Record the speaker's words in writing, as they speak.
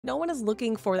No one is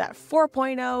looking for that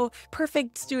 4.0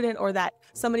 perfect student or that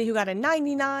somebody who got a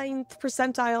 99th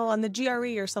percentile on the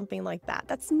GRE or something like that.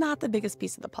 That's not the biggest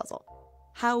piece of the puzzle.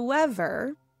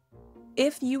 However,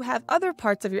 if you have other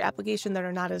parts of your application that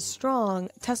are not as strong,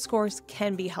 test scores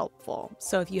can be helpful.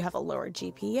 So if you have a lower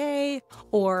GPA,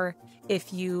 or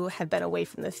if you have been away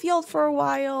from the field for a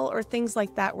while, or things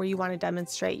like that where you want to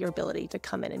demonstrate your ability to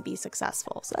come in and be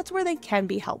successful. So that's where they can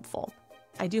be helpful.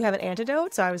 I do have an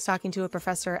antidote. So I was talking to a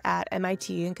professor at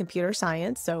MIT in computer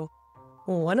science. So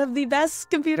one of the best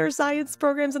computer science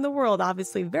programs in the world,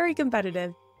 obviously very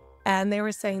competitive. And they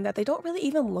were saying that they don't really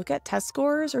even look at test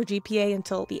scores or GPA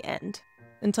until the end,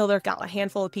 until they've got a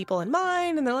handful of people in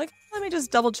mind. And they're like, let me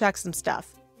just double check some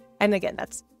stuff. And again,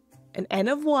 that's an N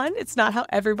of one. It's not how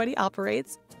everybody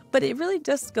operates, but it really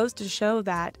just goes to show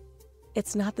that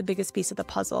it's not the biggest piece of the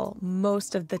puzzle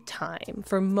most of the time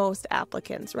for most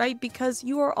applicants, right? Because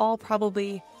you are all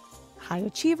probably high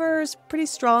achievers, pretty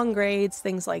strong grades,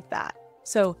 things like that.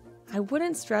 So I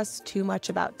wouldn't stress too much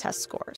about test scores.